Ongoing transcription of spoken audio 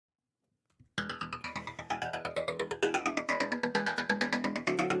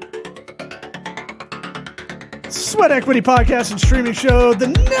Sweat Equity Podcast and Streaming Show, the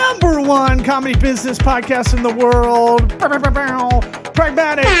 #1 comedy business podcast in the world.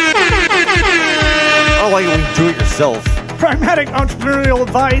 Pragmatic. I like it when you do it yourself. Pragmatic entrepreneurial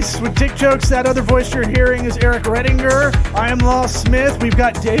advice with dick jokes. That other voice you're hearing is Eric Redinger. I am Law Smith. We've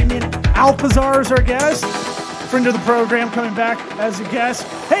got Damien Alpizar as our guest. Friend of the program coming back as a guest.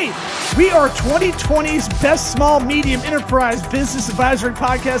 Hey, we are 2020's best small medium enterprise business advisory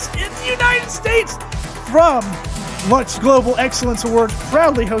podcast in the United States from Lux Global Excellence Awards,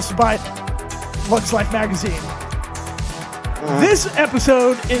 proudly hosted by Lux Life Magazine. This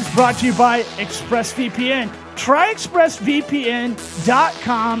episode is brought to you by ExpressVPN. Try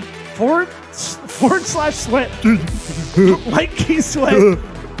expressvpn.com/sweat. Like Keith Sweat.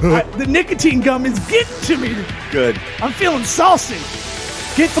 The nicotine gum is getting to me. Good. I'm feeling saucy.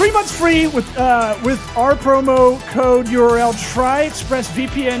 Get 3 months free with our promo code URL. Try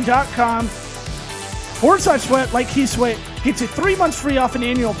expressvpn.com/sweat. Like Keith Sweat gets you 3 months free off an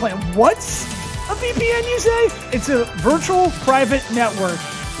annual plan. What's a VPN, you say? It's a virtual private network.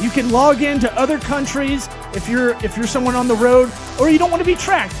 You can log into other countries if you're someone on the road, or you don't want to be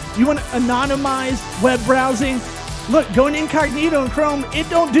tracked. You want anonymized web browsing. Look, going incognito in Chrome, it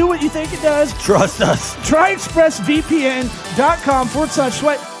don't do what you think it does. Trust us. Try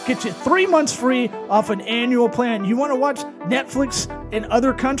expressvpn.com/sweat. Get you 3 months free off an annual plan. You want to watch Netflix in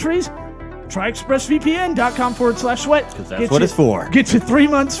other countries? Try expressvpn.com/sweat. Because that's what it's for. Get you 3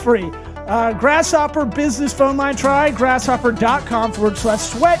 months free. Grasshopper business phone line. Try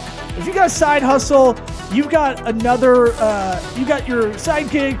grasshopper.com/sweat. If you got a side hustle, you've got you got your side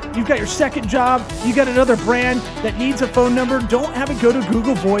gig, you've got your second job, you got another brand that needs a phone number, don't have it go to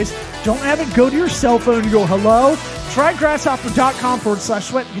Google Voice, don't have it go to your cell phone and go, hello. Try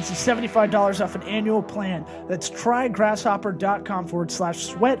grasshopper.com/sweat. Gets you $75 off an annual plan. That's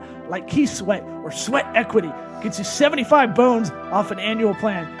trygrasshopper.com/sweat, like Keith Sweat or Sweat Equity. Gets you 75 bones off an annual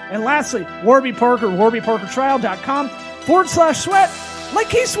plan. And lastly, Warby Parker, warbyparkertrial.com/sweat, like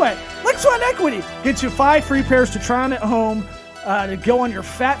Keith Sweat, like Sweat Equity. Gets you 5 free pairs to try on at home to go on your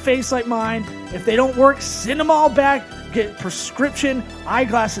fat face like mine. If they don't work, send them all back. Get prescription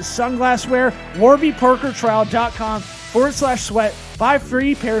eyeglasses, sunglass wear, warbyparkertrial.com/sweat. 5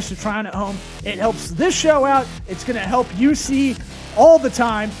 free pairs to try on at home. It helps this show out. It's going to help you see all the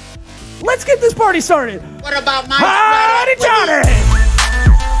time. Let's get this party started. What about my Johnny!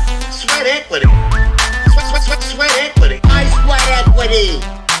 Sweat equity. Sweat equity. My sweat equity.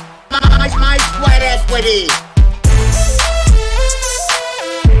 My sweat equity.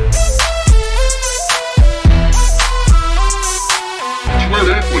 Sweat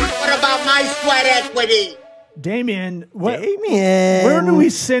equity. What about my sweat equity? Damien, where do we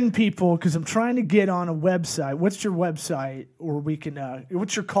send people? Because I'm trying to get on a website. What's your website, or we can?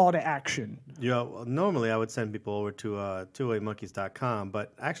 What's your call to action? Yeah, well, normally I would send people over to 2awaymonkeys.com,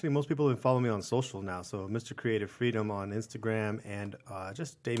 but actually most people have been following me on social now. So Mr. Creative Freedom on Instagram and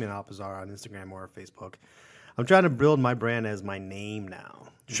just Damien Alpizar on Instagram or Facebook. I'm trying to build my brand as my name now.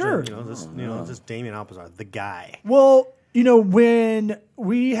 Sure, just Damien Alpizar, the guy. Well, when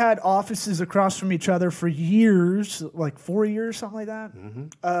we had offices across from each other for years, like 4 years, something like that,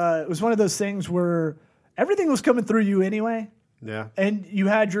 it was one of those things where everything was coming through you anyway. Yeah. And you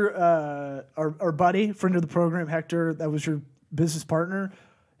had your our buddy, friend of the program, Hector, that was your business partner.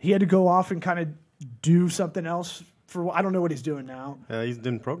 He had to go off and kind of do something else. I don't know what he's doing now. He's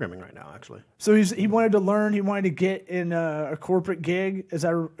doing programming right now, actually. So he wanted to learn. He wanted to get in a corporate gig. As I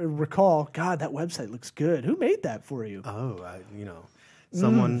recall, God, that website looks good. Who made that for you? Oh,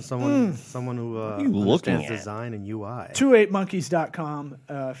 someone who understands design and UI. 28monkeys.com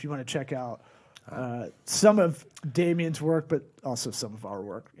if you want to check out some of Damien's work, but also some of our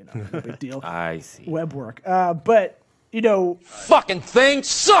work. No big deal. I see. Web work. But Fucking thing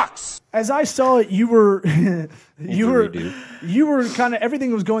sucks. as I saw it, you were kind of,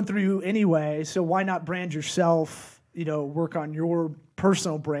 everything was going through you anyway. So why not brand yourself? Work on your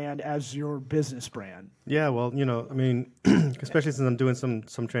personal brand as your business brand. Yeah, well, especially since I'm doing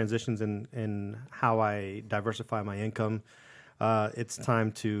some transitions in how I diversify my income, it's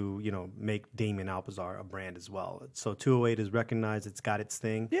time to make Damien Alpizar a brand as well. So 208 is recognized; it's got its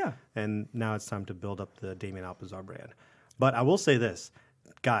thing. Yeah, and now it's time to build up the Damien Alpizar brand. But I will say this.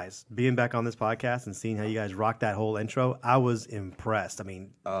 Guys, being back on this podcast and seeing how you guys rocked that whole intro, I was impressed. I mean,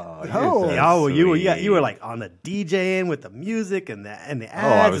 you were like on the DJing with the music and the ads.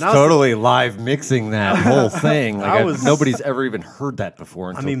 I was totally live mixing that whole thing. Nobody's ever even heard that before.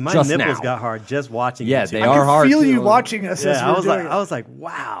 Until my just nipples now. got hard just watching. Yeah, it they are hard. I feel you too. watching us. Yeah, as I was like,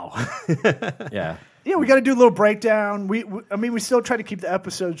 wow. Yeah. Yeah, we got to do a little breakdown. We still try to keep the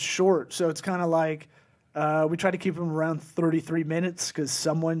episodes short, so it's kind of like We try to keep them around 33 minutes because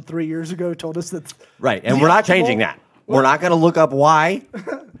someone 3 years ago told us that. Right, and we're not changing that. We're not going to look up why,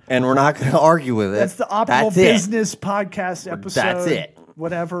 and we're not going to argue with it. That's the optimal business podcast episode. That's it.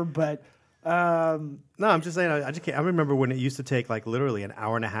 Whatever, but no, I'm just saying. I just can't. I remember when it used to take like literally an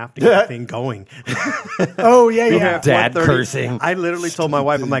hour and a half to get the thing going. Oh yeah. Dad cursing. I literally told my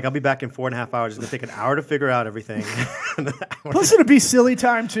wife, I'm like, I'll be back in 4.5 hours. It's gonna take an hour to figure out everything. Plus, it'd be silly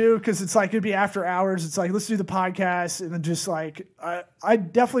time too, because it's like it'd be after hours. It's like let's do the podcast, and then just like I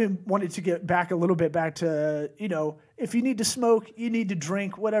definitely wanted to get back a little bit back to if you need to smoke, you need to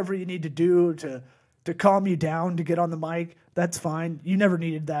drink, whatever you need to do to calm you down to get on the mic. That's fine. You never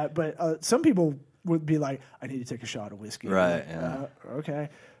needed that, but some people would be like, I need to take a shot of whiskey. Right. Okay.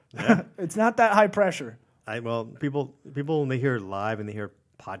 Yeah. It's not that high pressure. People when they hear live and they hear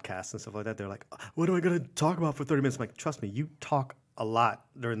podcasts and stuff like that, they're like, what am I going to talk about for 30 minutes? I'm like, trust me, you talk a lot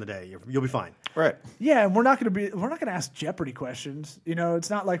during the day. You'll be fine. Right. Yeah, and we're not going to ask Jeopardy questions. It's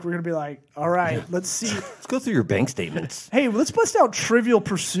not like we're going to be like, all right, let's see. Let's go through your bank statements. Hey, let's bust out Trivial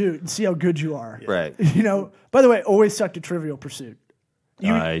Pursuit and see how good you are. Right. By the way, always sucked at Trivial Pursuit.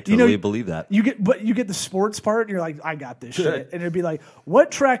 I totally believe that. You get the sports part, and you're like, I got this shit. And it'd be like,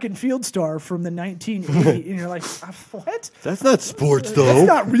 what track and field star from the 1980? And you're like, what? That's not sports, though. That's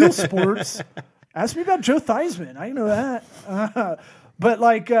not real sports. Ask me about Joe Theismann. I know that. But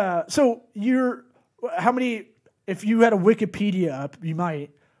like, so how many? If you had a Wikipedia up, you might.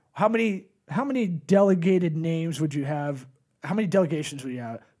 How many delegated names would you have? How many delegations would you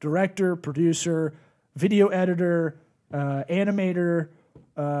have? Director, producer, video editor, animator.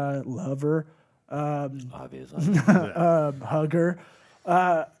 Lover, obviously, hugger.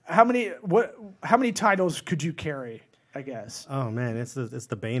 How many titles could you carry? I guess. Oh man, it's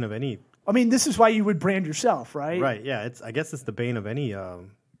the bane of any. I mean, this is why you would brand yourself, right? Right. Yeah. I guess it's the bane of any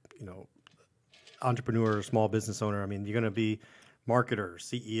entrepreneur or small business owner. I mean, you're going to be marketer,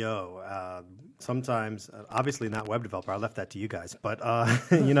 CEO. Sometimes, obviously, not web developer. I left that to you guys, but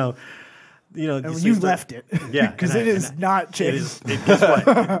you left it, yeah, because it is not changed. Guess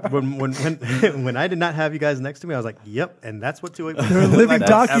what? When I did not have you guys next to me, I was like, "Yep," and that's what 2 They're a living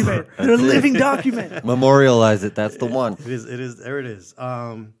document. They're a living document. Memorialize it. That's the one. It is. There it is.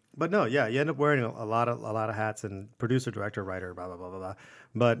 But no, yeah, you end up wearing a lot of hats and producer, director, writer, blah blah blah blah blah.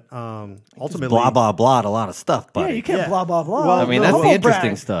 But ultimately, blah blah blah, a lot of stuff. Buddy. Yeah, you can't blah blah blah. Well, I mean, that's the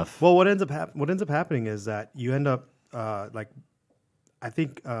interesting stuff. Well, what ends up happening is that you end up I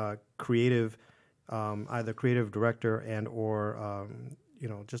think creative, either creative director and or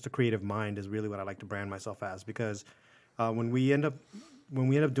just a creative mind is really what I like to brand myself as, because when we end up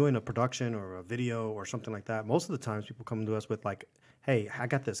doing a production or a video or something like that, most of the times people come to us with like, hey, I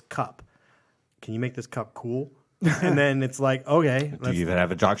got this cup. Can you make this cup cool? And then it's like, okay. Do you even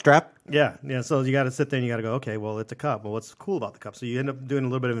have a jock strap? Yeah. So you got to sit there and you got to go, okay, well, it's a cup. Well, what's cool about the cup? So you end up doing a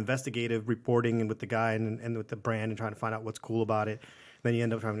little bit of investigative reporting and with the guy and with the brand and trying to find out what's cool about it. Then you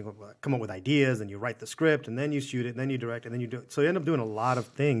end up trying to come up with ideas, and you write the script, and then you shoot it, and then you direct, and then you do it. So you end up doing a lot of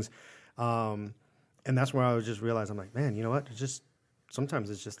things. And that's where I was just realized, I'm like, man, you know what? Sometimes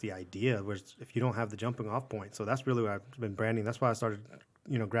it's just the idea, where if you don't have the jumping off point. So that's really what I've been branding. That's why I started,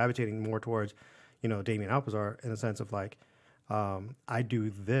 gravitating more towards, Damien Alpizar, in the sense of like, I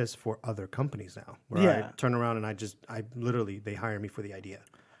do this for other companies now, where I turn around and I literally, they hire me for the idea.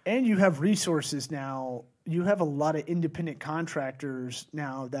 And you have resources now. You have a lot of independent contractors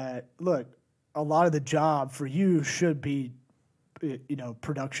now that, look, a lot of the job for you should be,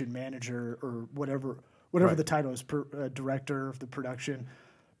 production manager or whatever right. The title is, director of the production,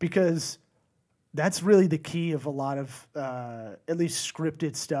 because that's really the key of a lot of at least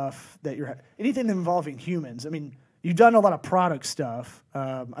scripted stuff that anything involving humans. I mean, you've done a lot of product stuff.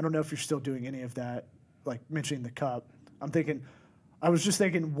 I don't know if you're still doing any of that, like mentioning the cup. I was just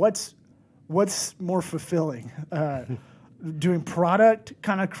thinking, what's more fulfilling, doing product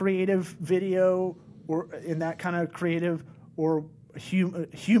kind of creative video, or in that kind of creative, or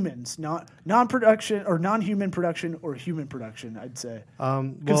humans, non-production or non-human production, or human production? I'd say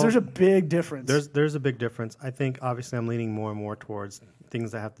because there's a big difference. There's a big difference. I think obviously I'm leaning more and more towards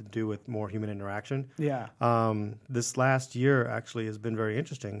things that have to do with more human interaction. Yeah. This last year actually has been very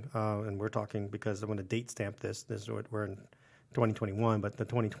interesting, and we're talking because I'm going to date stamp this. We're in 2021, but the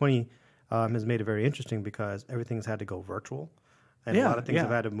 2020 has made it very interesting because everything's had to go virtual, and a lot of things have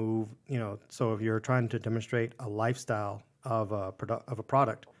had to move. So if you're trying to demonstrate a lifestyle of a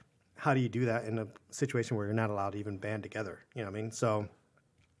product, how do you do that in a situation where you're not allowed to even band together? You know what I mean? So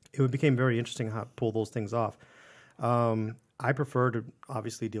it became very interesting how to pull those things off. I prefer to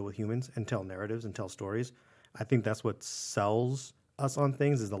obviously deal with humans and tell narratives and tell stories. I think that's what sells us on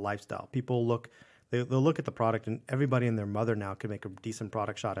things is the lifestyle. People look they'll look at the product, and everybody and their mother now can make a decent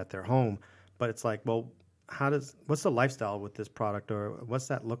product shot at their home. But it's like, well, what's the lifestyle with this product, or what's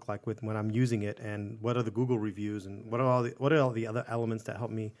that look like when I'm using it, and what are the Google reviews, and what are all the other elements that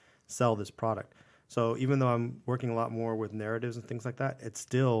help me sell this product? So even though I'm working a lot more with narratives and things like that, it's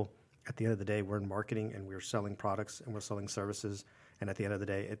still, at the end of the day, we're in marketing and we're selling products and we're selling services. And at the end of the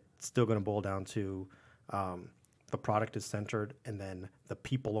day, it's still going to boil down to the product is centered, and then the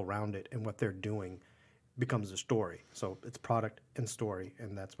people around it and what they're doing becomes a story. So it's product and story,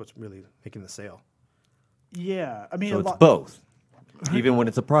 and that's what's really making the sale. Yeah, I mean, So it's both. Even when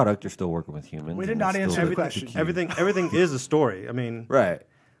it's a product, you're still working with humans. We did not answer the question. Everything is a story. I mean, Right.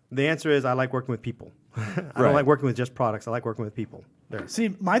 the answer is I like working with people. I don't like working with just products. I like working with people. There.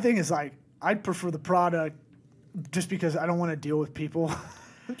 See, my thing is like, I'd prefer the product just because I don't want to deal with people.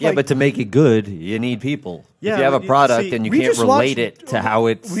 Yeah, but to make it good, you need people. Yeah, if you have a but product see, and you we can't just relate watched- it to how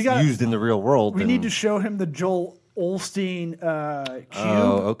it's we got- used in the real world, We then- need to show him the Joel Osteen cube.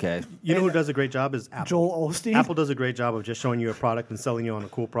 Oh, okay. You know who does a great job is Apple. Joel Osteen. Apple does a great job of just showing you a product and selling you on a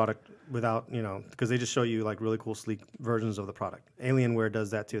cool product without, because they just show you like really cool, sleek versions of the product. Alienware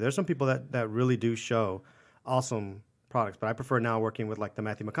does that too. There's some people that really do show awesome products, but I prefer now working with like the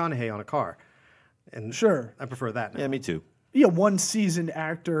Matthew McConaughey on a car. And Sure. I prefer that now. Yeah, me too. Yeah, one seasoned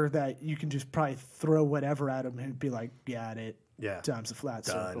actor that you can just probably throw whatever at him and be like, got it. Yeah. Times the flat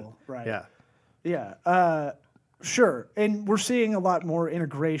Done. circle. Right. Yeah. Yeah. Sure. And we're seeing a lot more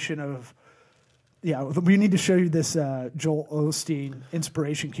integration of, we need to show you this Joel Osteen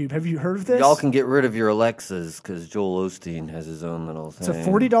inspiration cube. Have you heard of this? Y'all can get rid of your Alexas because Joel Osteen has his own little thing. It's a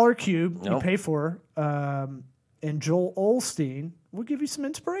 $40 cube you Nope. pay for. And Joel Osteen will give you some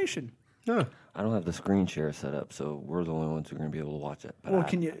inspiration. Huh. I don't have the screen share set up, so we're the only ones who are going to be able to watch it. But Well,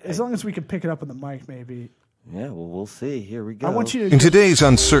 can you, as long as we can pick it up on the mic, maybe. Yeah, well, we'll see. Here we go. I want you In to. today's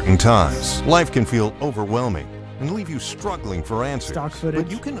uncertain times, life can feel overwhelming and leave you struggling for answers. Stock footage.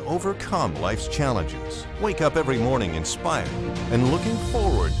 But you can overcome life's challenges. Wake up every morning inspired and looking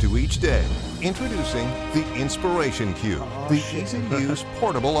forward to each day. Introducing the Inspiration Cube, the easy-to-use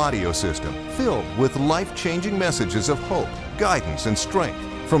portable audio system filled with life-changing messages of hope, guidance, and strength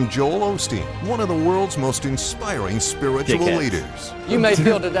from Joel Osteen, one of the world's most inspiring spiritual Dickheads. leaders. You may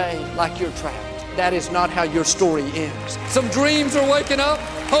feel today like you're trapped. That is not how your story ends. Some dreams are waking up,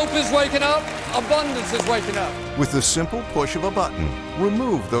 hope is waking up, abundance is waking up. With the simple push of a button,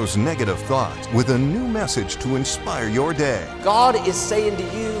 remove those negative thoughts with a new message to inspire your day. God is saying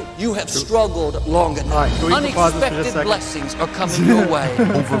to you, you have struggled long enough. can we pause this for just a Unexpected second? blessings are coming your way.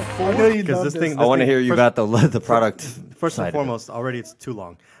 Over I four know you Because love this this. thing. I want to hear you about the product. First side and of it. foremost, already it's too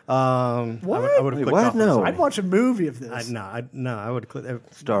long. I What? would have Wait, clicked what? off. No. Sorry. I'd watch a movie of this. I would click.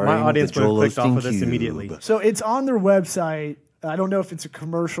 Starring My audience the would have Joel clicked off of Osteen this Cube. immediately. So it's on their website. I don't know if it's a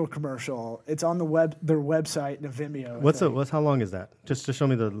commercial. It's on their website and a Vimeo. I think. How long is that? Just to show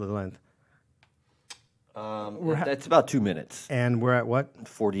me the length. That's about 2 minutes. And we're at what?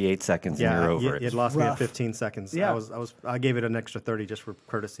 48 seconds and you're over it it. lost me at Rough. 15 seconds. Yeah. I gave it an extra 30 just for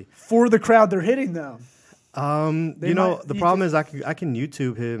courtesy. For the crowd they're hitting, though. The problem is I can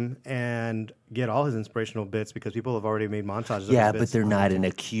YouTube him and get all his inspirational bits because people have already made montages. Yeah, of his but bits. they're not in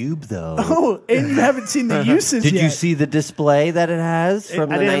a cube, though. Oh, and you haven't seen the uses Did yet. you see the display that it has from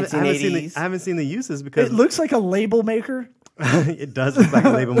the I $1980s? haven't seen the uses because It looks like a label maker. it does look like a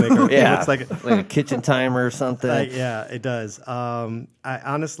label maker. Yeah, It looks like like a kitchen timer or something. yeah, it does. I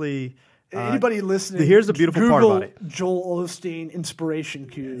honestly. Anybody listening? here's the beautiful part Google about it. Joel Osteen Inspiration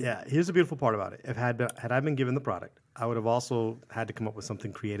Cube. Yeah, here's the beautiful part about it. If had I been given the product, I would have also had to come up with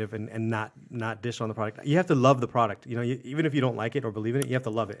something creative and not dish on the product. You have to love the product. Even if you don't like it or believe in it, you have to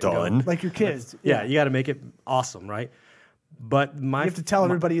love it. Done. Like your kids. Yeah, you got to make it awesome, right? But You have to tell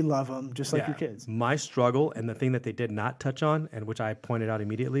everybody you love them, just like your kids. My struggle and the thing that they did not touch on, and which I pointed out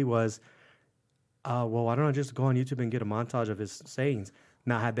immediately, was, why don't I just go on YouTube and get a montage of his sayings?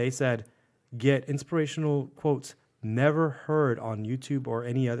 Now, had they said, get inspirational quotes never heard on YouTube or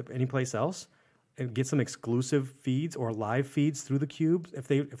any place else, and get some exclusive feeds or live feeds through the cube, if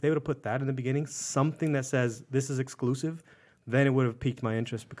they would have put that in the beginning, something that says this is exclusive, then it would have piqued my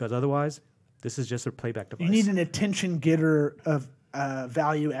interest, because otherwise, this is just a playback device. You need an attention getter of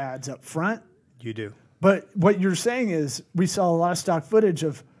value adds up front. You do. But what you're saying is we saw a lot of stock footage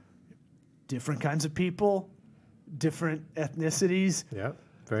of different kinds of people, different ethnicities. Yeah,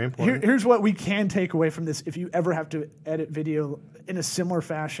 very important. Here's what we can take away from this. If you ever have to edit video in a similar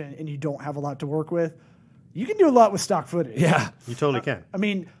fashion and you don't have a lot to work with, you can do a lot with stock footage. Yeah. You totally can. I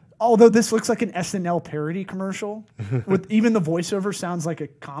mean, although this looks like an SNL parody commercial, with even the voiceover sounds like a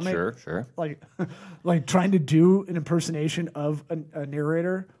comic. Sure. Like trying to do an impersonation of a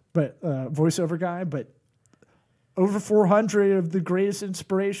narrator. but voiceover guy, but over 400 of the greatest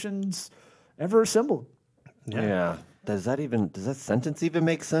inspirations ever assembled. Yeah. Does that sentence even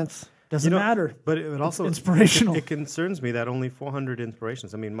make sense? Doesn't matter. But it also inspirational. It concerns me that only 400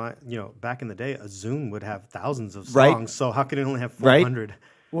 inspirations. I mean, back in the day, a Zune would have thousands of songs. Right. So how can it only have 400? Right.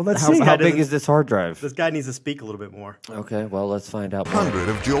 Well, let's see. How big is this hard drive? This guy needs to speak a little bit more. Okay, well, let's find out. 100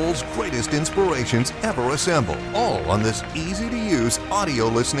 of Joel's greatest inspirations ever assembled, all on this easy-to-use audio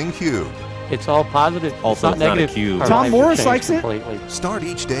listening cube. It's all positive. Also, it's not negative. a cube. Our Tom lives Morris have likes changed it. completely. Start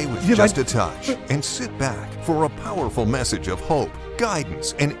each day with You just like- a touch and sit back for a powerful message of hope,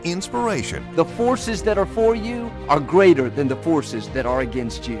 guidance, and inspiration. The forces that are for you are greater than the forces that are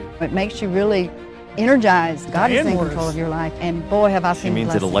against you. It makes you really energized. God is Diane in Morris. control of your life. And boy, have I seen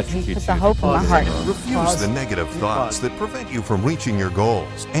means it blessings. He electrocutes put the you. hope in my heart. Refuse the negative thoughts that prevent you from reaching your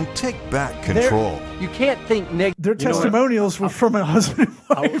goals and take back control. You can't think negative. Their testimonials were from a husband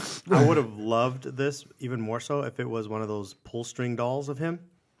and wife. I would have loved this even more so if it was one of those pull string dolls of him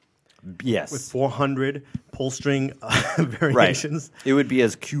Yes. with 400 pull string Right. variations. It would be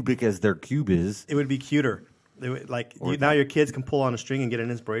as cubic as their cube is. It would be cuter. Now your kids can pull on a string and get an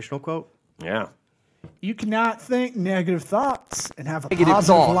inspirational quote. Yeah. You cannot think negative thoughts and have a Negative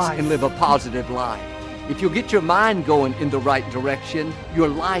positive thoughts life. and live a positive life. If you get your mind going in the right direction, your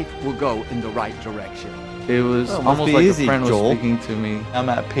life will go in the right direction. It was Oh, must almost be like easy, a friend Joel. was speaking to me. I'm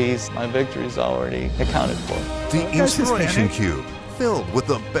at peace. My victory's already accounted for. The That's Inspiration Hispanic. Cube, filled with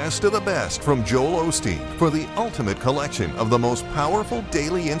the best of the best from Joel Osteen for the ultimate collection of the most powerful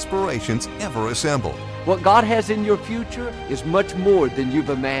daily inspirations ever assembled. What God has in your future is much more than you've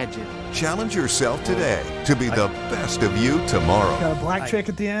imagined. Challenge yourself today to be the best of you tomorrow. Got a black chick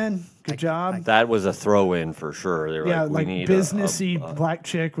at the end. Good job. That was a throw-in for sure. They were Yeah, like, like we need businessy black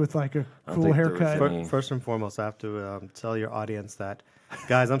chick with like a cool think there was haircut. any- First and foremost, I have to tell your audience that,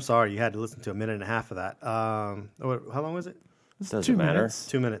 guys, I'm sorry you had to listen to a minute and a half of that. How long was it? Doesn't 2 matter. minutes.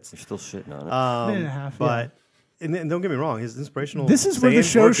 2 minutes. You're still shitting on it. Minute and a half. But and don't get me wrong, his inspirational. This is where the sayings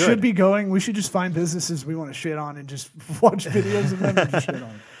show were good. should be going. We should just find businesses we want to shit on and just watch videos of them and just shit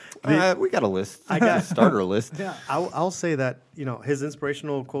on. We got a list. I got- a starter list. Yeah. I'll say that his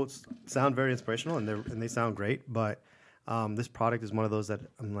inspirational quotes sound very inspirational and they sound great, but this product is one of those that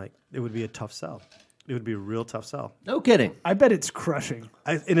I'm like, it would be a tough sell. It would be a real tough sell. No kidding. I bet it's crushing.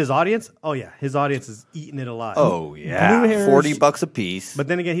 In his audience, oh yeah, his audience is eating it alive. Oh yeah, Blue hairs. $40 a piece. But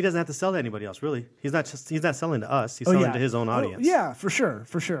then again, he doesn't have to sell to anybody else. Really, he's not selling to us. He's Oh, selling yeah. to his own Oh, audience. yeah, for sure.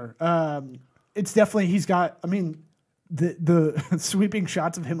 It's definitely, he's got, I mean, the sweeping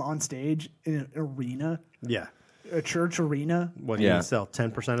shots of him on stage in an arena, Yeah. a church arena. What do Yeah. you sell?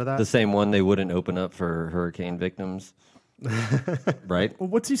 10% of that? The same one they wouldn't open up for hurricane victims, right? Well,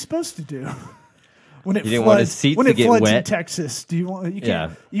 what's he supposed to do? When it You didn't want his floods, seat when to it get floods in wet? Texas, do you want? You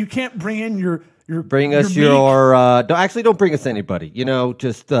can't. Yeah. You can't bring in your. Bring us meek- your. Don't bring us anybody.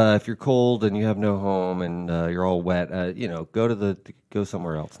 Just if you're cold and you have no home and you're all wet, go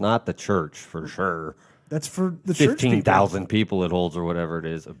somewhere else. Not the church for sure. That's for the church people. 15,000 people it holds or whatever it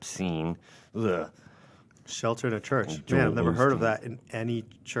is. Obscene. Ugh. Shelter in a church. Joel Man, I've never heard of Osteen. that in any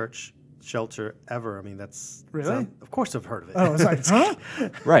church shelter ever. I mean, that's Really? of course, I've heard of it. Oh, I was like, huh?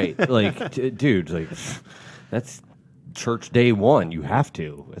 Right. Like, dude, like, that's church day one. You have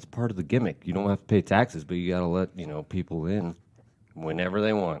to. That's part of the gimmick. You don't have to pay taxes, but you got to let, people in whenever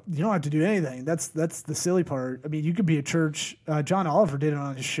they want. You don't have to do anything. That's the silly part. I mean, you could be a church. John Oliver did it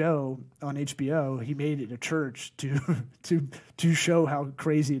on his show on HBO. He made it a church to show how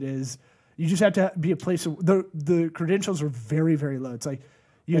crazy it is. You just have to be a place of the credentials are very, very low. It's like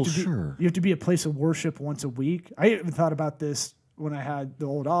you have to be a place of worship once a week. I even thought about this when I had the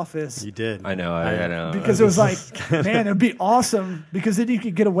old office. You did. I know. I know. Because it was like, man, it'd be awesome because then you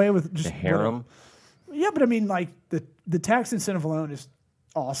could get away with just The harem. Yeah, but I mean, like the tax incentive alone is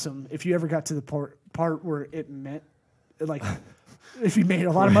awesome. If you ever got to the part where it meant, like, if you made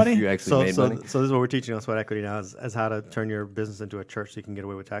a lot of money. If you actually made money. So this is what we're teaching on Sweat Equity now is how to turn your business into a church so you can get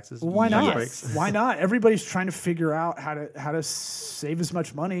away with taxes. Well, why Tax not? breaks. Why not? Everybody's trying to figure out how to save as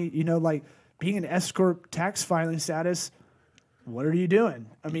much money. Like being an S corp tax filing status. What are you doing?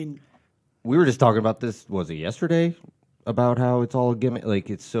 I mean, We were just talking about this, was it yesterday? About how it's all a gimmick.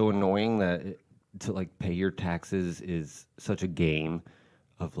 Like, it's so annoying that to pay your taxes is such a game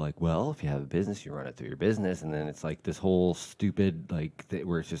of well, if you have a business, you run it through your business. And then it's like this whole stupid,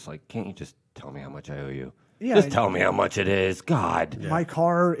 where it's just can't you just tell me how much I owe you? Yeah, Just tell me how much it is. God. my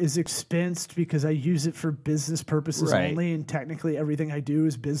car is expensed because I use it for business purposes Right. only, and technically everything I do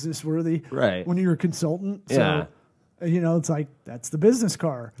is business worthy. Right. When you're a consultant, Yeah. so it's like that's the business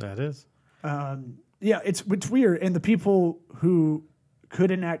car. That is. Yeah, it's weird, and the people who could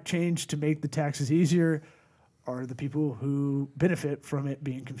enact change to make the taxes easier are the people who benefit from it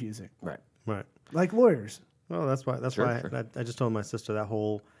being confusing. Right. Right. Like lawyers. Well, that's why. That's Sure, why sure. I just told my sister that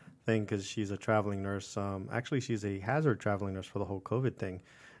whole thing because she's a traveling nurse. Actually, she's a hazard traveling nurse for the whole COVID thing,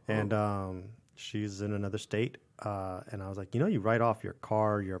 and she's in another state. And I was like, you write off your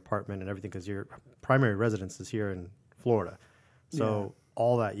car, your apartment, and everything because your primary residence is here in Florida, so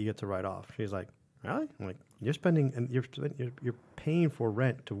all that you get to write off. She's like, really? I'm like, you're spending and you're paying for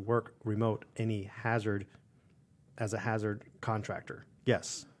rent to work remote as a hazard contractor.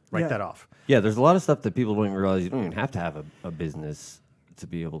 Yes. Write that off. Yeah, there's a lot of stuff that people don't even realize. You don't even have to have a business to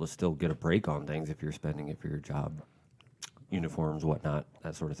be able to still get a break on things if you're spending it for your job, uniforms, whatnot,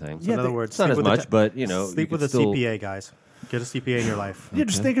 that sort of thing. So in other words, it's not as much, but sleep with a still... CPA, guys. Get a CPA in your life. Yeah,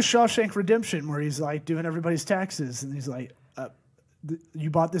 just think of Shawshank Redemption, where he's like doing everybody's taxes, and he's like, "You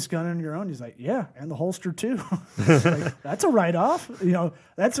bought this gun on your own?" He's like, "Yeah, and the holster too." Like, that's a write-off.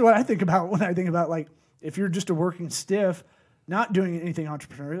 That's what I think about when I think about like if you're just a working stiff, not doing anything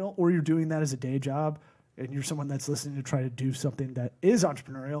entrepreneurial, or you're doing that as a day job, and you're someone that's listening to try to do something that is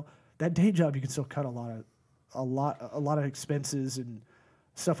entrepreneurial. That day job, you can still cut a lot of expenses and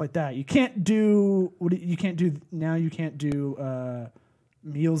stuff like that. You can't do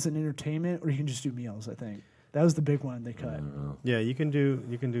meals and entertainment, or you can just do meals. I think that was the big one they cut. Yeah, you can do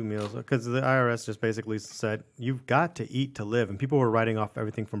meals because the IRS just basically said you've got to eat to live, and people were writing off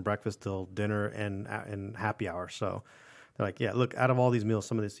everything from breakfast till dinner and happy hour. So they're like, yeah, look, out of all these meals,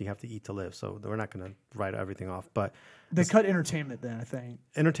 some of this you have to eat to live. So we're not going to write everything off, but they cut entertainment. Then I think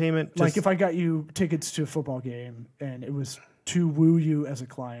entertainment, like if I got you tickets to a football game and it was to woo you as a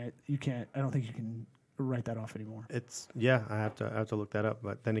client, you can't. I don't think you can write that off anymore. I have to look that up.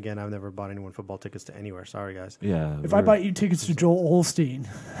 But then again, I've never bought anyone football tickets to anywhere. Sorry, guys. Yeah. If I bought you tickets to Joel Osteen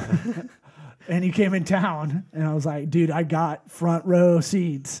and he came in town and I was like, dude, I got front row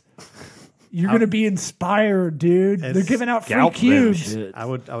seats. You're going to be inspired, dude. They're giving out free cubes. I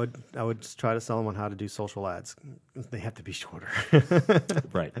would try to sell them on how to do social ads. They have to be shorter.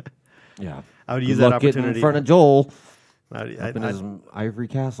 Right. Yeah. I would use that opportunity in front of Joel. Up in his ivory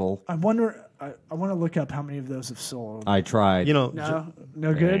castle. I wonder. I want to look up how many of those have sold. I tried. no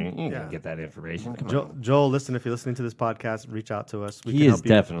good. You can get that information. Come on. Joel, listen. If you're listening to this podcast, reach out to us. He is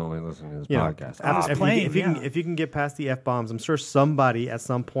definitely listening to this podcast. If you can get past the F-bombs, I'm sure somebody at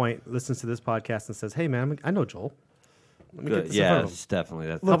some point listens to this podcast and says, "Hey, man, I know Joel." Yeah, it's definitely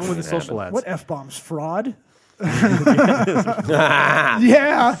that. Help him with the social ads. What F-bombs? Fraud.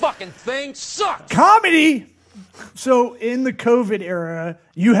 Yeah. Fucking thing sucks. Comedy. So in the COVID era,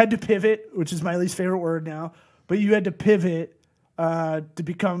 you had to pivot, which is my least favorite word now, but you had to pivot to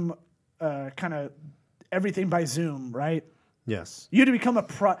become kind of everything by Zoom, right? Yes. You had to become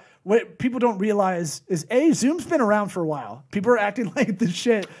what people don't realize is, Zoom's been around for a while. People are acting like this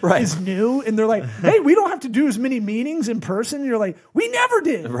shit is new, and they're like, hey, we don't have to do as many meetings in person. And you're like, we never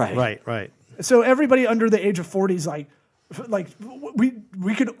did. Right. So everybody under the age of 40 is like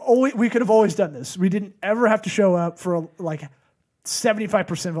we could have always done this. We didn't ever have to show up for like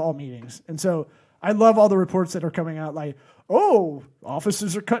 75% of all meetings. And so I love all the reports that are coming out like, oh,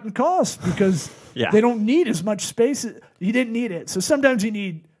 offices are cutting costs because they don't need as much space. You didn't need it. So sometimes you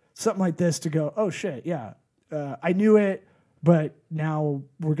need something like this to go, oh shit, yeah, I knew it, but now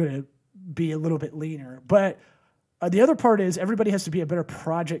we're going to be a little bit leaner. But the other part is everybody has to be a better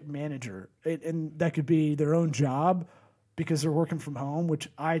project manager. And that could be their own job because they're working from home, which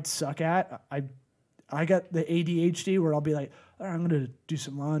I'd suck at. I got the ADHD where I'll be like, all right, I'm going to do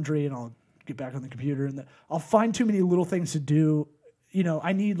some laundry and I'll get back on the computer. And I'll find too many little things to do.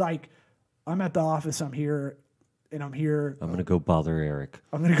 I need I'm at the office, I'm here, and I'm here. I'm going to go bother Eric.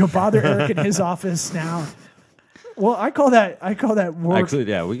 I'm going to go bother Eric in his office now. Well, I call that work. Actually,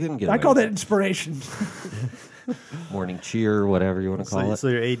 yeah, we can get I call that inspiration. Morning cheer, whatever you want to call it. So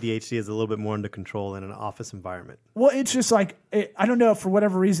your ADHD is a little bit more under control in an office environment. Well, it's just like, I don't know, for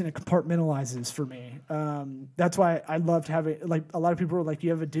whatever reason, it compartmentalizes for me. That's why I love to have it. Like, a lot of people are like,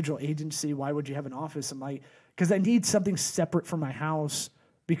 you have a digital agency. Why would you have an office? I'm like, because I need something separate from my house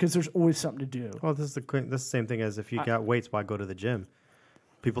because there's always something to do. Well, this is the same thing as if you got weights, why go to the gym?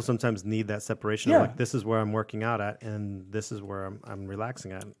 People sometimes need that separation. Like, this is where I'm working out at, and this is where I'm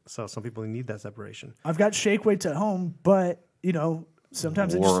relaxing at. So some people need that separation. I've got shake weights at home, but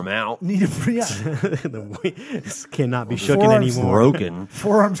sometimes wore them out. Need a The weights cannot be shooken anymore. Broken.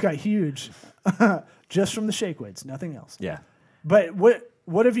 Forearms got huge, just from the shake weights, nothing else. Yeah. But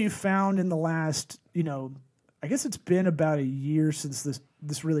what have you found in the last? I guess it's been about a year since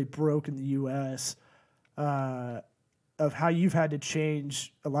this really broke in the U.S. Of how you've had to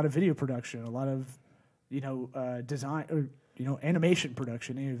change a lot of video production, a lot of, design, or, animation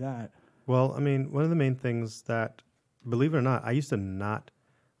production, any of that. Well, I mean, one of the main things that, believe it or not, I used to not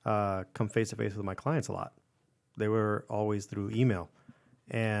come face-to-face with my clients a lot. They were always through email.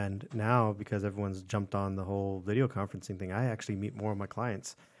 And now, because everyone's jumped on the whole video conferencing thing, I actually meet more of my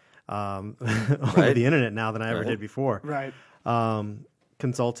clients over the internet now than I ever did before. Right.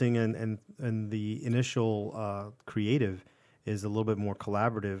 Consulting and the initial creative is a little bit more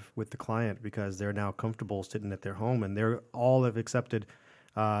collaborative with the client because they're now comfortable sitting at their home, and they're all have accepted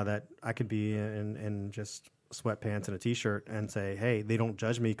that I could be in just sweatpants and a t-shirt and say, hey, they don't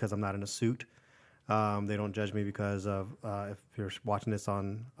judge me because I'm not in a suit. They don't judge me because of if you're watching this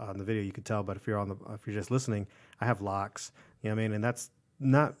on the video, you could tell. But if you're just listening, I have locks. You know what I mean? And that's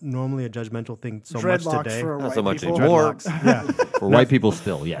not normally a judgmental thing so much today. For Not white so much people. anymore. Yeah, For white people,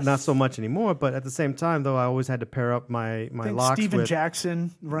 still, yes. not so much anymore. But at the same time, though, I always had to pair up my Think locks Steven with Jackson,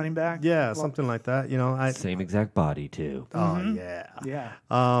 running back. yeah, something like that. You know, Same exact body too. oh yeah, Yeah.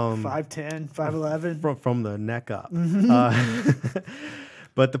 5'10", 5'11". from the neck up.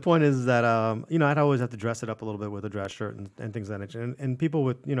 But the point is that I'd always have to dress it up a little bit with a dress shirt and things of that nature. And people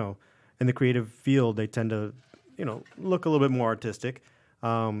with in the creative field, they tend to look a little bit more artistic.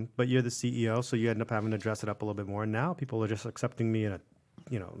 But you're the CEO, so you end up having to dress it up a little bit more. And now people are just accepting me in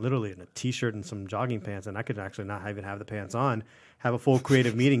literally in a t-shirt and some jogging pants, and I could actually not even have the pants on, have a full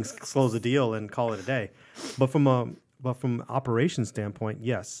creative meeting, close the deal, and call it a day. But from operations standpoint,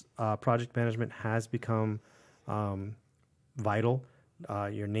 yes, project management has become vital.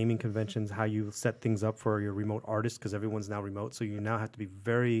 Your naming conventions, how you set things up for your remote artists, because everyone's now remote, so you now have to be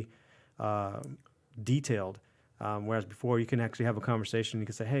very detailed. Whereas before, you can actually have a conversation. You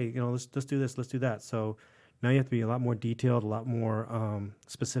can say, "Hey, let's do this, let's do that." So now you have to be a lot more detailed, a lot more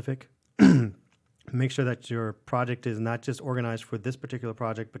specific. Make sure that your project is not just organized for this particular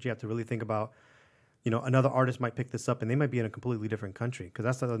project, but you have to really think about, another artist might pick this up and they might be in a completely different country. Because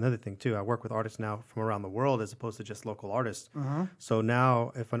that's another thing too. I work with artists now from around the world as opposed to just local artists. So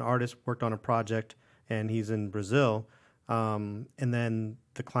now, if an artist worked on a project and he's in Brazil, and then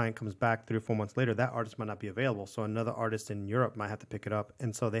the client comes back 3 or 4 months later, that artist might not be available. So another artist in Europe might have to pick it up.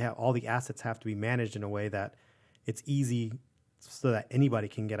 And so all the assets have to be managed in a way that it's easy so that anybody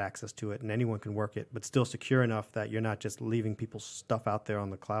can get access to it and anyone can work it, but still secure enough that you're not just leaving people's stuff out there on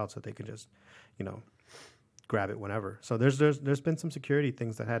the cloud so they can just, grab it whenever. So there's been some security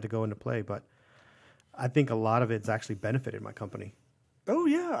things that had to go into play, but I think a lot of it's actually benefited my company. Oh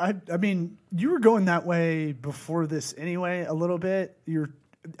yeah, I mean, you were going that way before this anyway, a little bit.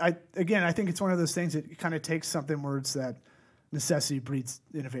 I think it's one of those things that kind of takes something where it's that necessity breeds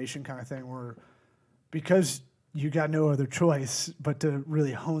innovation kind of thing, where because you got no other choice but to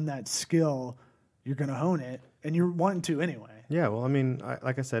really hone that skill, you're going to hone it, and you're wanting to anyway. Yeah, well, I mean,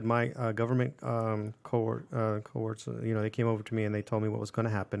 like I said, my government cohorts, they came over to me and they told me what was going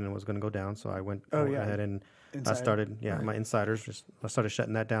to happen and was going to go down. So I went ahead and I started, my insiders, I started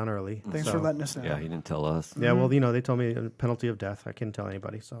shutting that down early. Thanks for letting us know. Yeah, he didn't tell us. Yeah, well, they told me a penalty of death. I couldn't tell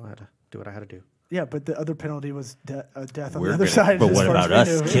anybody, so I had to do what I had to do. Yeah, but the other penalty was death on the other side. But what about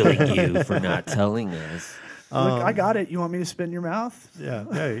us killing you for not telling us? Look, I got it. You want me to spit in your mouth? Yeah.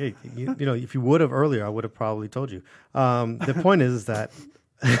 Hey, if you would have earlier, I would have probably told you. The point is that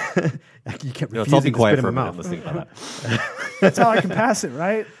you kept refusing to spit in my mouth. Let's think about that. That's how I can pass it,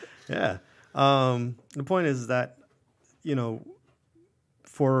 right? Yeah. The point is that,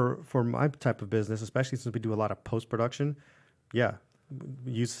 for my type of business, especially since we do a lot of post-production,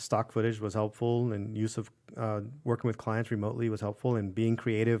 use of stock footage was helpful, and use of working with clients remotely was helpful, and being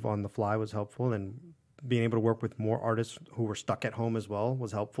creative on the fly was helpful, and being able to work with more artists who were stuck at home as well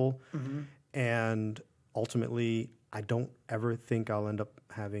was helpful. Mm-hmm. And ultimately, I don't ever think I'll end up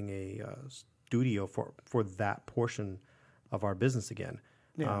having a studio for that portion of our business again.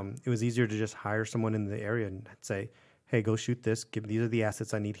 Yeah. It was easier to just hire someone in the area and say, hey, go shoot this. These are the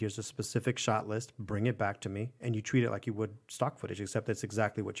assets I need. Here's a specific shot list. Bring it back to me. And you treat it like you would stock footage, except that's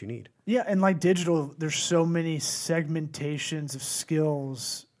exactly what you need. Yeah, and like digital, there's so many segmentations of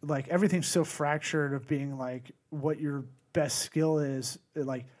skills. Like everything's so fractured of being like what your best skill is.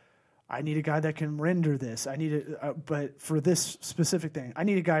 Like, I need a guy that can render this. I need but for this specific thing, I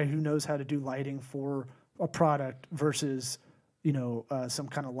need a guy who knows how to do lighting for a product versus some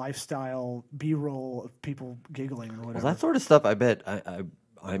kind of lifestyle B-roll of people giggling or whatever. Well, that sort of stuff, I bet,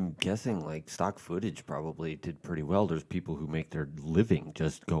 I'm guessing like stock footage probably did pretty well. There's people who make their living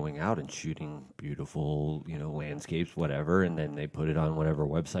just going out and shooting beautiful, landscapes, whatever, and then they put it on whatever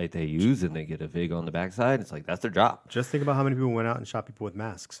website they use and they get a VIG on the backside. It's like, that's their job. Just think about how many people went out and shot people with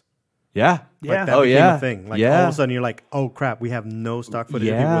masks. Yeah. Yeah. That Oh, became yeah. a thing. Like Yeah. all of a sudden you're like, oh crap, we have no stock footage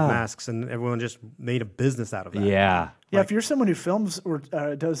of people Yeah. with masks, and everyone just made a business out of that. Yeah. Yeah, if you're someone who films or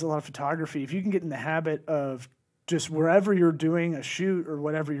does a lot of photography, if you can get in the habit of just wherever you're doing a shoot or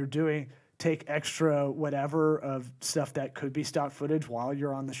whatever you're doing, take extra whatever of stuff that could be stock footage while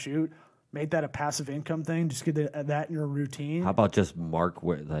you're on the shoot, make that a passive income thing. Just get that in your routine. How about just mark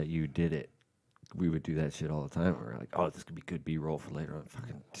where that you did it? We would do that shit all the time. We're like, oh, this could be good B-roll for later on.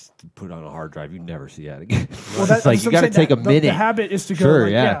 Fucking just put it on a hard drive. You never see that again. Well, It's like you got to take a minute. The habit is to go. Sure,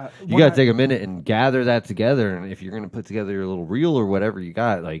 like, yeah. You why got to not- take a minute and gather that together. And if you're going to put together your little reel or whatever you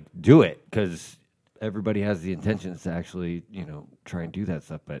got, like, do it, because everybody has the intentions to actually, try and do that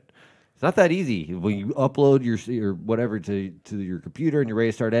stuff. But it's not that easy. When you upload your whatever to your computer and you're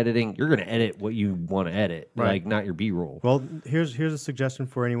ready to start editing, you're going to edit what you want to edit, like not your B-roll. Well, here's a suggestion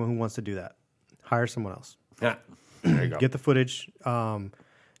for anyone who wants to do that: hire someone else. Yeah. There you go. Get the footage. To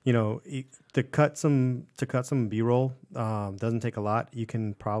cut some B-roll doesn't take a lot. You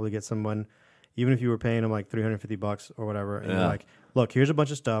can probably get someone, even if you were paying them like $350 or whatever, and you're like, look, here's a bunch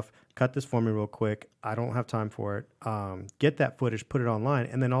of stuff. Cut this for me real quick. I don't have time for it. Get that footage, put it online,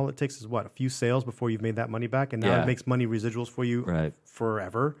 and then all it takes is a few sales before you've made that money back, and now it makes money residuals for you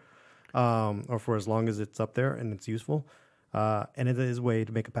forever, or for as long as it's up there and it's useful. And it is a way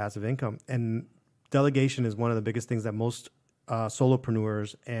to make a passive income. And delegation is one of the biggest things that most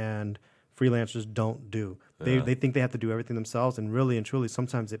solopreneurs and freelancers don't do. They think they have to do everything themselves, and really and truly,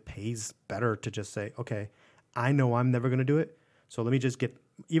 sometimes it pays better to just say, okay, I know I'm never going to do it, so let me just get,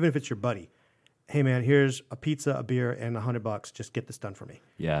 even if it's your buddy, hey man, here's a pizza, a beer, and $100. Just get this done for me.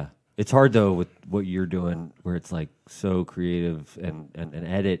 Yeah. It's hard though with what you're doing, where it's like so creative and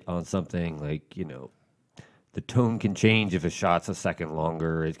edit on something like, the tone can change if a shot's a second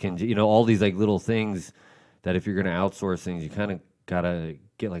longer. It can, all these like little things that if you're going to outsource things, you kind of got to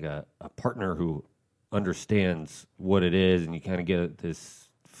get like a partner who understands what it is, and you kind of get this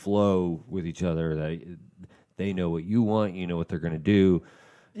flow with each other that they know what you want, you know what they're going to do.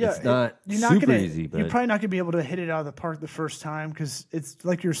 Yeah, it's not you're super gonna, easy, but you're probably not going to be able to hit it out of the park the first time, because it's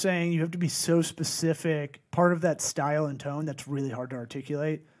like you're saying, you have to be so specific. Part of that style and tone that's really hard to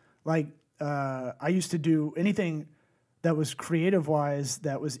articulate. Like I used to do anything that was creative-wise,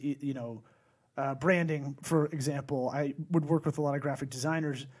 that was, branding, for example. I would work with a lot of graphic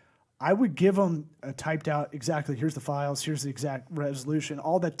designers. I would give them typed out exactly, here's the files, here's the exact resolution,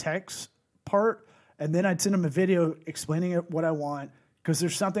 all the text part, and then I'd send them a video explaining what I want, because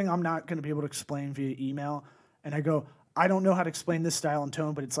there's something I'm not going to be able to explain via email. And I go, I don't know how to explain this style and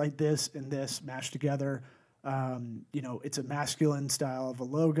tone, but it's like this and this mashed together. It's a masculine style of a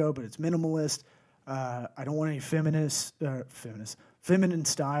logo, but it's minimalist. I don't want any feminine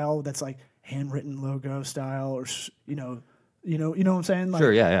style that's like handwritten logo style, or you know what I'm saying? Like,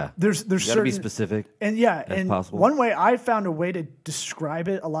 sure, yeah. There's you gotta certain, be specific, and as possible. One way I found a way to describe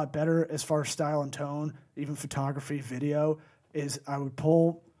it a lot better as far as style and tone, even photography, video, is I would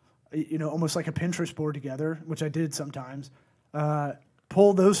pull, almost like a Pinterest board together, which I did sometimes.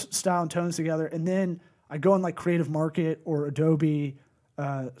 Pull those style and tones together, and then I go on like Creative Market or Adobe,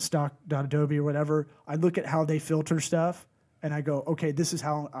 stock.adobe or whatever. I look at how they filter stuff, and I go, okay, this is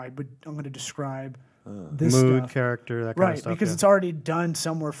how I'm going to describe this mood, stuff. character, that kind of stuff. Because it's already done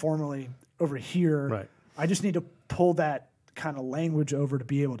somewhere formally over here. Right. I just need to pull that kind of language over to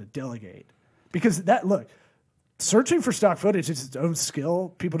be able to delegate. Because searching for stock footage is its own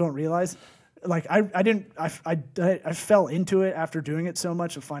skill. People don't realize. Like I fell into it after doing it so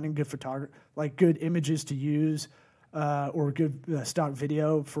much, of finding good good images to use, or good stock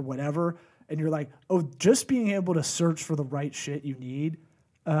video for whatever. And you're like, oh, just being able to search for the right shit you need.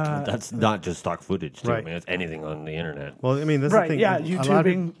 That's not just stock footage, too. Right. I mean, it's anything on the internet. Well, I mean, this Right, is the thing. yeah, A lot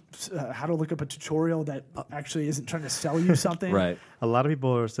of YouTubing, how to look up a tutorial that actually isn't trying to sell you something. Right. A lot of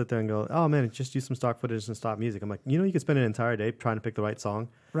people will sit there and go, oh man, just use some stock footage and stop music. I'm like, you could spend an entire day trying to pick the right song.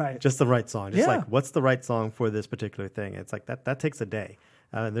 Right. Just the right song. Just Yeah. like, what's the right song for this particular thing? It's like that takes a day.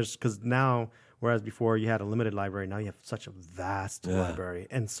 Because now, whereas before you had a limited library, now you have such a vast library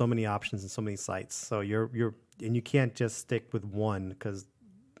and so many options and so many sites. So and you can't just stick with one, because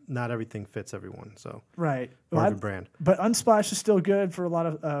not everything fits everyone. So Right. or every brand. But Unsplash is still good for a lot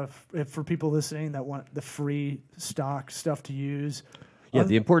of for people listening that want the free stock stuff to use. Yeah,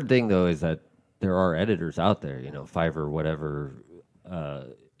 the important thing, though, is that there are editors out there, Fiverr, whatever.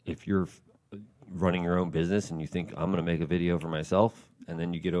 If you're running your own business and you think, I'm going to make a video for myself, and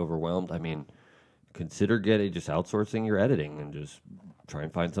then you get overwhelmed, I mean, consider just outsourcing your editing and just try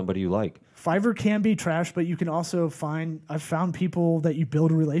and find somebody you like. Fiverr can be trash, but you can also I've found people that you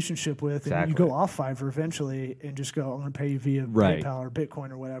build a relationship with, and you go off Fiverr eventually and just go, I'm going to pay you via PayPal or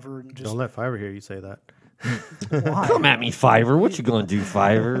Bitcoin or whatever. And just Don't let Fiverr hear you say that. Why? Come at me, Fiverr. What you going to do,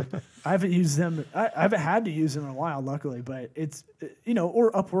 Fiverr? I haven't used them. I haven't had to use them in a while, luckily, but it's,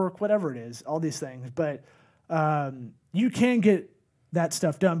 or Upwork, whatever it is, all these things. But you can get that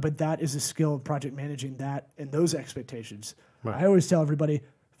stuff done, but that is a skill of project managing that and those expectations. Right. I always tell everybody,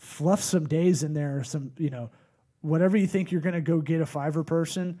 fluff some days in there, whatever you think you're going to go get a Fiverr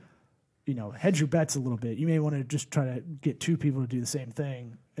person, hedge your bets a little bit. You may want to just try to get 2 people to do the same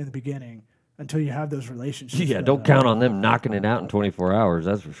thing in the beginning until you have those relationships. Yeah, don't count on them knocking it out in 24 hours,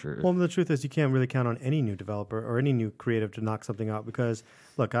 that's for sure. Well, the truth is you can't really count on any new developer or any new creative to knock something out because,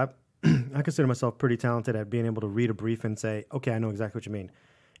 look, I consider myself pretty talented at being able to read a brief and say, okay, I know exactly what you mean.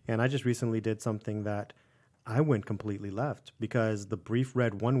 And I just recently did something that I went completely left because the brief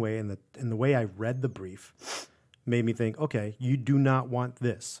read one way, and the way I read the brief made me think, okay, you do not want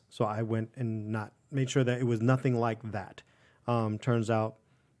this. So I went and made sure that it was nothing like that. Turns out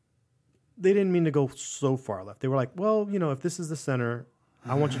they didn't mean to go so far left. They were like, well, if this is the center,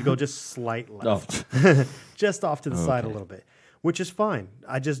 I want you to go just slight left, just off to the side a little bit, which is fine.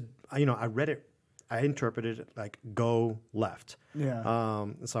 I read it, I interpreted it like go left. Yeah.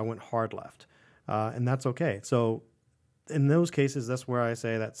 So I went hard left, and that's okay. So in those cases, that's where I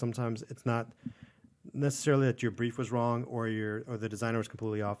say that sometimes it's not necessarily that your brief was wrong or the designer was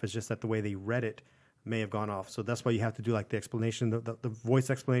completely off. It's just that the way they read it may have gone off. So that's why you have to do like the explanation. The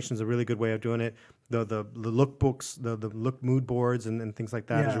voice explanation is a really good way of doing it. The look books, the look mood boards and things like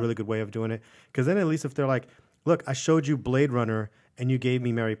that is a really good way of doing it. Because then at least if they're like, look, I showed you Blade Runner and you gave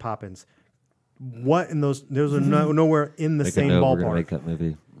me Mary Poppins. What in those are nowhere in the same ballpark. We're gonna make that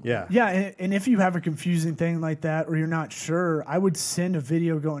movie. Yeah. Yeah, and if you have a confusing thing like that or you're not sure, I would send a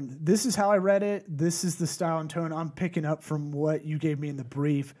video going, this is how I read it. This is the style and tone I'm picking up from what you gave me in the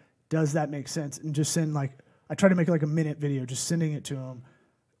brief. Does that make sense? And just send I try to make like a minute video, just sending it to them.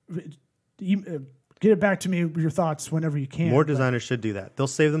 Get it back to me with your thoughts whenever you can. More designers should do that. They'll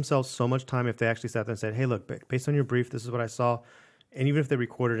save themselves so much time if they actually sat there and said, hey, look, based on your brief, this is what I saw. And even if they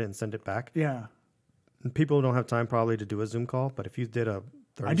recorded it and sent it back. Yeah. People don't have time probably to do a Zoom call, but if you did a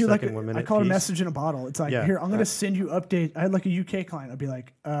 30-second, 1 minute I call it a piece, message in a bottle. It's like, here, I'm going to send you update. I had like a UK client. I'd be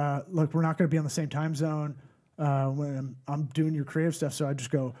like, look, we're not going to be on the same time zone when I'm doing your creative stuff. So I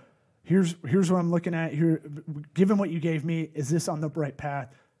just go, here's what I'm looking at here. Given what you gave me, is this on the right path?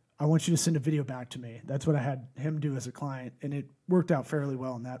 I want you to send a video back to me. That's what I had him do as a client, and it worked out fairly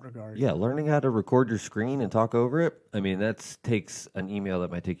well in that regard. Yeah, learning how to record your screen and talk over it. I mean, that takes an email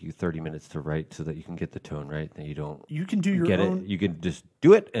that might take you 30 minutes to write so that you can get the tone right. That you don't. You can do your own. You can just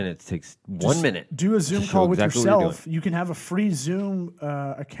do it, and it takes 1 minute. Do a Zoom call with yourself. You can have a free Zoom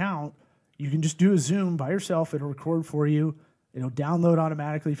account. You can just do a Zoom by yourself. It'll record for you. It'll download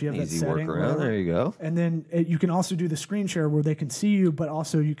automatically if you have that setting. Easy workaround. There you go. And then you can also do the screen share where they can see you, but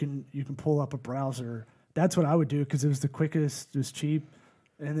also you can pull up a browser. That's what I would do because it was the quickest, it was cheap,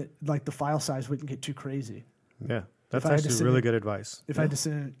 and the file size wouldn't get too crazy. Yeah, that's actually really good advice. If I had to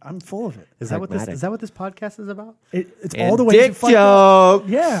send it, I'm full of it. Is that what this podcast is about? It's all the way dick joke.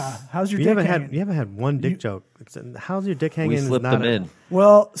 Yeah. How's your dick hanging? You haven't had one dick joke. How's your dick hanging? We slipped them in.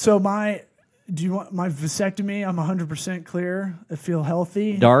 Well, so do you want my vasectomy? I'm 100% clear. I feel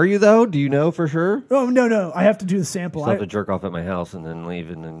healthy. Are you, though? Do you know for sure? Oh, no. I have to do the sample. I have to jerk off at my house and then leave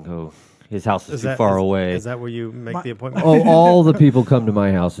and then go. His house is too far away. Is that where you make the appointment? Oh, all the people come to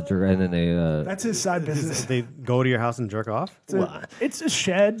my house to jerk, and then they... That's his side business. They go to your house and jerk off? It's a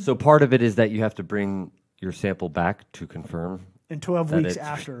shed. So part of it is that you have to bring your sample back to confirm. In 12 weeks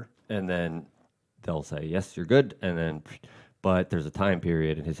after. And then they'll say, yes, you're good. And then... But there's a time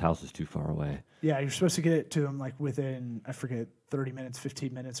period, and his house is too far away. Yeah, you're supposed to get it to him within, I forget, 30 minutes,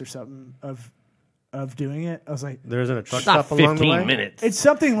 15 minutes or something of doing it. I was like... There isn't a truck stop along the way? 15 minutes. It's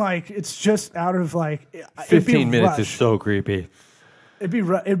something it's just out of 15 minutes is so creepy. It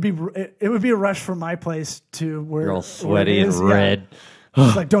would be a rush from my place to where... You're all sweaty and red.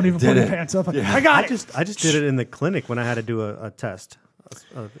 It's like, don't even put your pants up. I got it. I just did it in the clinic when I had to do a test.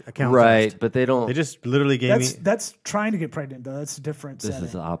 Right, test. But they don't. They just literally gave me. That's trying to get pregnant though. That's a different. This setting.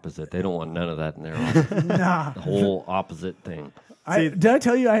 is the opposite. They don't want none of that in their office. Nah, the whole opposite thing. Did I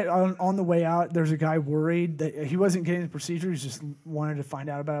tell you on the way out? There's a guy worried that he wasn't getting the procedure. He just wanted to find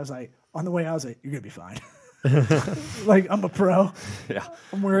out about it. I was like, on the way out, I was like, you're gonna be fine. I'm a pro. Yeah,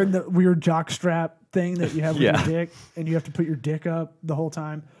 I'm wearing the weird jock strap thing that you have with your dick, and you have to put your dick up the whole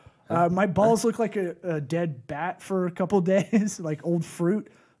time. My balls look like a dead bat for a couple of days, like old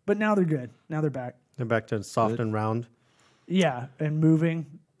fruit. But now they're good. Now they're back. They're back to soft and round. Yeah, and moving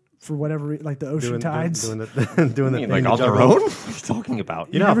for whatever, like the ocean tides. Doing the You mean, thing like to on their juggle. own? What are you talking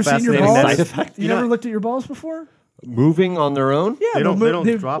about? You know how never seen your fascinating that balls? is? Side effect? You never looked at your balls before? Moving on their own? Yeah, They don't they'll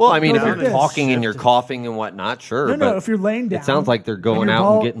drop Well, them I mean, if Go you're like this. talking and you're coughing and whatnot, sure. No, but if you're laying down. it sounds like they're and going your out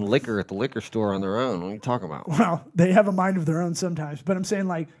ball- and getting liquor at the liquor store on their own. What are you talking about? Well, they have a mind of their own sometimes, but I'm saying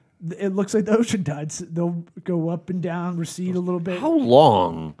like it looks like the ocean tides. They'll go up and down, recede a little bit. How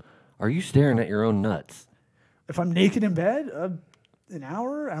long are you staring at your own nuts? If I'm naked in bed, an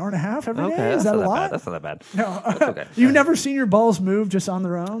hour and a half every day. Okay, Is that's that a not lot? bad. That's not that bad. No, That's okay. You've never seen your balls move just on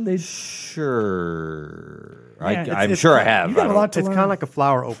their own. They Sure. Man, I'm sure I have. You got I a don't- lot to It's learn. kind of like a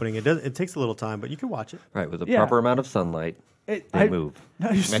flower opening. It takes a little time, but you can watch it. Right, with the Yeah. proper amount of sunlight, they move. No,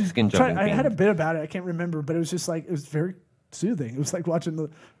 you should Mexican try- jumping I had a bean. bit about it. I can't remember, but it was just like it was very soothing. It was like watching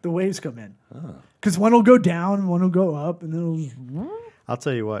the waves come in. Because one will go down, one will go up, and then it'll just, I'll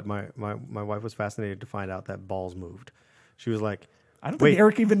tell you what, my wife was fascinated to find out that balls moved. She was like, I don't Wait. think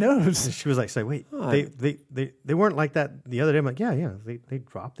Eric even knows. she was like, say, wait, they weren't like that the other day. I'm like, yeah, they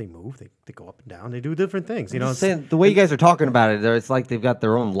drop, they move, they go up and down, they do different things. You know, I'm saying, the way you guys are talking about it, it's like they've got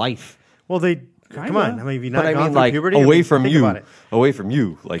their own life. well, come Kinda. on. I mean, have you not But I gone mean, through like, puberty? I away mean, from think you. about it. Away from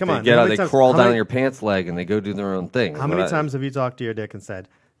you. Like, Come they on, get how out, many they times- crawl how down many- your pants leg and they go do their own thing. How many times have you talked to your dick and said,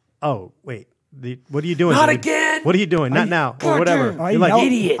 "Oh, wait, what are you doing? Not dude? again! What are you doing? Not now, or whatever." I You're like,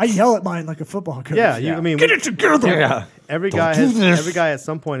 yell, I yell at mine like a football coach. yeah, I mean, Get it together. Yeah. every Don't guy do has this. every guy at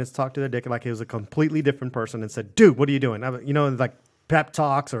some point has talked to their dick like he was a completely different person and said, "Dude, what are you doing?" You know, like pep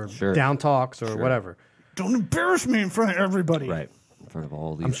talks or Sure. down talks or whatever. Don't embarrass me in front of everybody. Right. In front of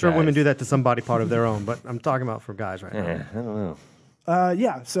all these I'm sure guys. women do that to some body part of their own, but I'm talking about for guys right now. I don't know.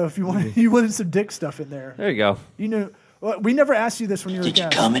 Yeah. So if you want, you wanted some dick stuff in there. There you go. You know, well, we never asked you this when you were a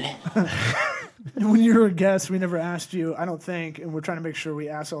guest. When you were a guest, we never asked you, I don't think, and we're trying to make sure we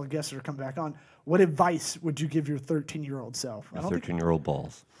ask all the guests that are coming back on, what advice would you give your 13-year-old self? I don't think 13-year-old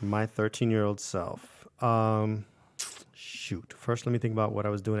balls. My 13-year-old self. Shoot. First, let me think about what I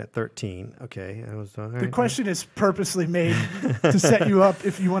was doing at 13. Okay, I was. the question is purposely made to set you up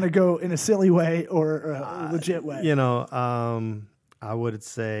if you want to go in a silly way or a legit way. You know, I would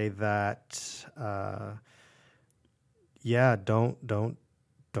say that. Yeah, don't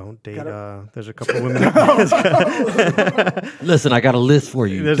date. There's a couple of women. Listen, I got a list for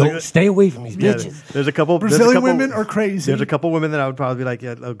you. There's Don't a- stay away from these Yeah, bitches. there's a couple. Brazilian women are crazy. There's a couple women that I would probably be like,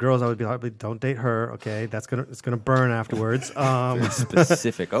 yeah, girls. I would be like, don't date her. Okay, it's gonna burn afterwards.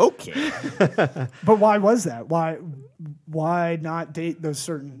 Specific. Okay. But why was that? Why not date those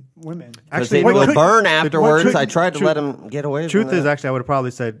certain women? Because Actually, they what will could- burn what afterwards. could- I tried to truth- let them get away Truth from is, that. actually, I would have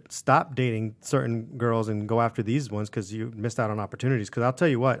probably said stop dating certain girls and go after these ones because you missed out on opportunities. Because I'll tell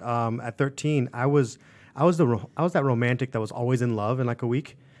you what, at 13, I was that romantic that was always in love in like a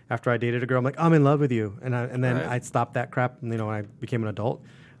week after I dated a girl. I'm like, I'm in love with you, and then Right. I stopped that crap. You know, when I became an adult.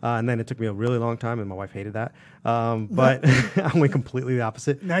 And then it took me a really long time, and my wife hated that. But I went completely the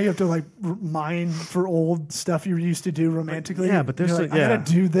opposite. Now you have to like mine for old stuff you used to do romantically. Yeah, but there's You're so- like, I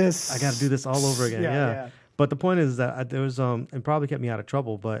gotta do this. I got to do this all over again. Yeah, Yeah. yeah. But the point is that there was, it probably kept me out of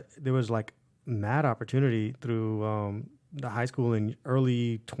trouble, but there was like mad opportunity through the high school in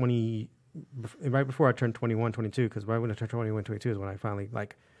early right before I turned 21, 22, because right when I turned 21, 22 is when I finally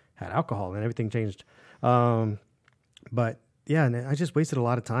like had alcohol and everything changed. But yeah, and I just wasted a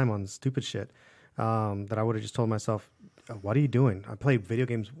lot of time on stupid shit that I would have just told myself, what are you doing? I played video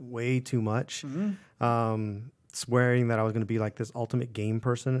games way too much. Swearing that I was going to be like this ultimate game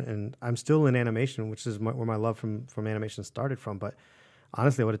person, and I'm still in animation, which is where my love from animation started from. But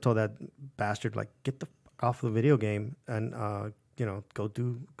honestly, I would have told that bastard like, get the fuck off the video game and go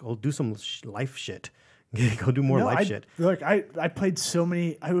do some life shit, go do more life shit. Look, I played so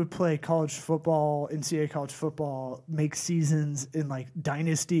many. I would play college football, NCAA college football, make seasons in like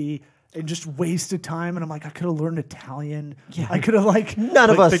Dynasty. And just wasted time, and I'm like, I could have learned Italian. Yeah. I could have like None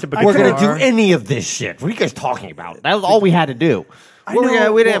of us picked up a were going to do guitar. any of this shit. What are you guys talking about? That was all we had to do. I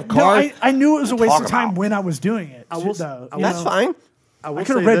know, We didn't have no, cars. I knew it was a waste talk of time about. when I was doing it. I will- though, I you That's know? fine. I will I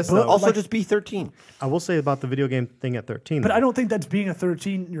could've say read this, book- though. Also, like- just be 13. I will say about the video game thing at 13. But though. I don't think that's being a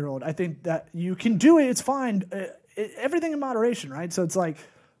 13-year-old. I think that you can do it. It's fine. Everything in moderation, right? So it's like,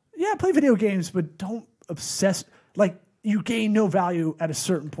 yeah, play video games, but don't obsess. Like, you gain no value at a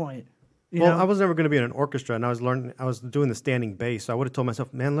certain point. You Well, know? I was never going to be in an orchestra, and I was doing the standing bass. So I would have told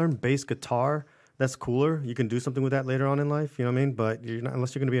myself, man, learn bass guitar. That's cooler. You can do something with that later on in life. You know what I mean? But you're not,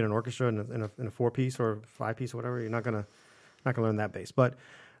 unless you're going to be in an orchestra in a 4-piece or 5-piece or whatever, you're not gonna learn that bass. But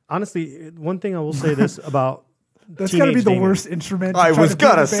honestly, one thing I will say this about That's got to be the worst instrument. I was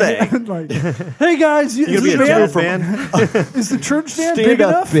gonna say. Like, hey guys, is You're gonna be a band? Is the church band big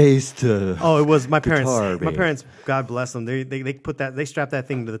enough? Bass to Oh, it was my parents. guitar My band. parents, God bless them. They put that. They strapped that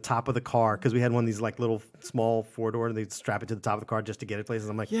thing to the top of the car because we had one of these like little small 4-door, and they'd strap it to the top of the car just to get it places.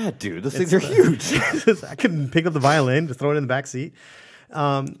 I'm like, Yeah, dude, those things are huge. I couldn't pick up the violin, just throw it in the back seat.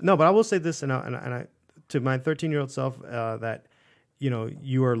 No, but I will say this, and I to my 13-year-old self, that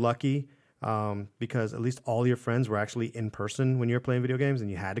you are lucky. Because at least all your friends were actually in person when you were playing video games,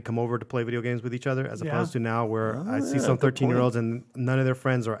 and you had to come over to play video games with each other, as opposed to now where I see some 13-year-olds and none of their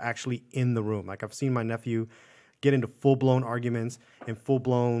friends are actually in the room. Like I've seen my nephew get into full-blown arguments and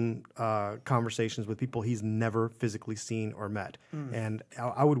full-blown conversations with people he's never physically seen or met. And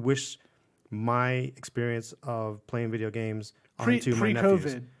I would wish my experience of playing video games onto my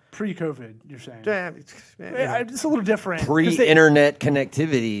nephews. Pre-COVID, you're saying? Yeah, It's a little different. 'cause Pre-internet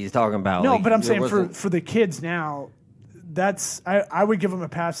connectivity he's talking about. No, Like, but I'm there saying wasn't- for the kids now, I would give them a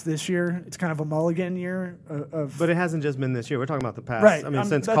pass this year. It's kind of a mulligan year of. But it hasn't just been this year. We're talking about the past. Right. I mean,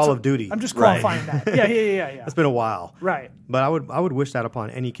 since that's Call of Duty. I'm just qualifying that. Yeah. It's been a while. Right. But I would wish that upon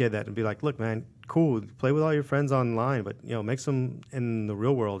any kid that would be like, look, man, cool, play with all your friends online, but make some in the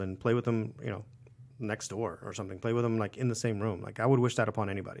real world and play with them, next door or something. Play with them like in the same room. Like I would wish that upon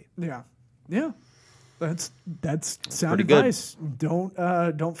anybody. Yeah. That's sound pretty good. advice.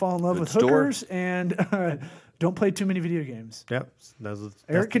 Don't fall in love with store. hookers and don't play too many video games. Yep.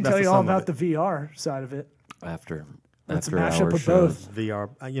 Eric can tell you all about the VR side of it. after Let's after mash our up with shows. both. VR.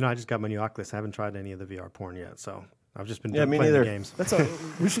 I just got my new Oculus. I haven't tried any of the VR porn yet, so I've just been Yeah, me playing the neither. games. That's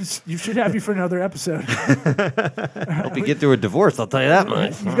you should have you for another episode. Hope you get through a divorce. I'll tell you that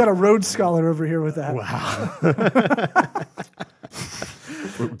much. You've got a Rhodes Scholar over here with that. Wow.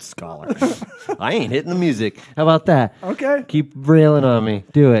 Rhodes Scholar. I ain't hitting the music. How about that? Okay. Keep railing on me.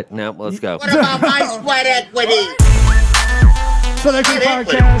 Do it. Now let's go. What about my sweat equity? So that's your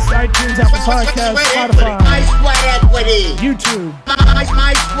podcast, iTunes, Apple Podcasts, My Spotify, sweat equity. YouTube,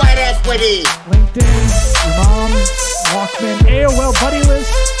 My sweat equity. LinkedIn, your mom, Walkman, AOL Buddy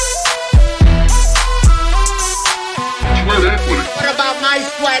List. What about my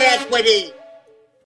sweat equity?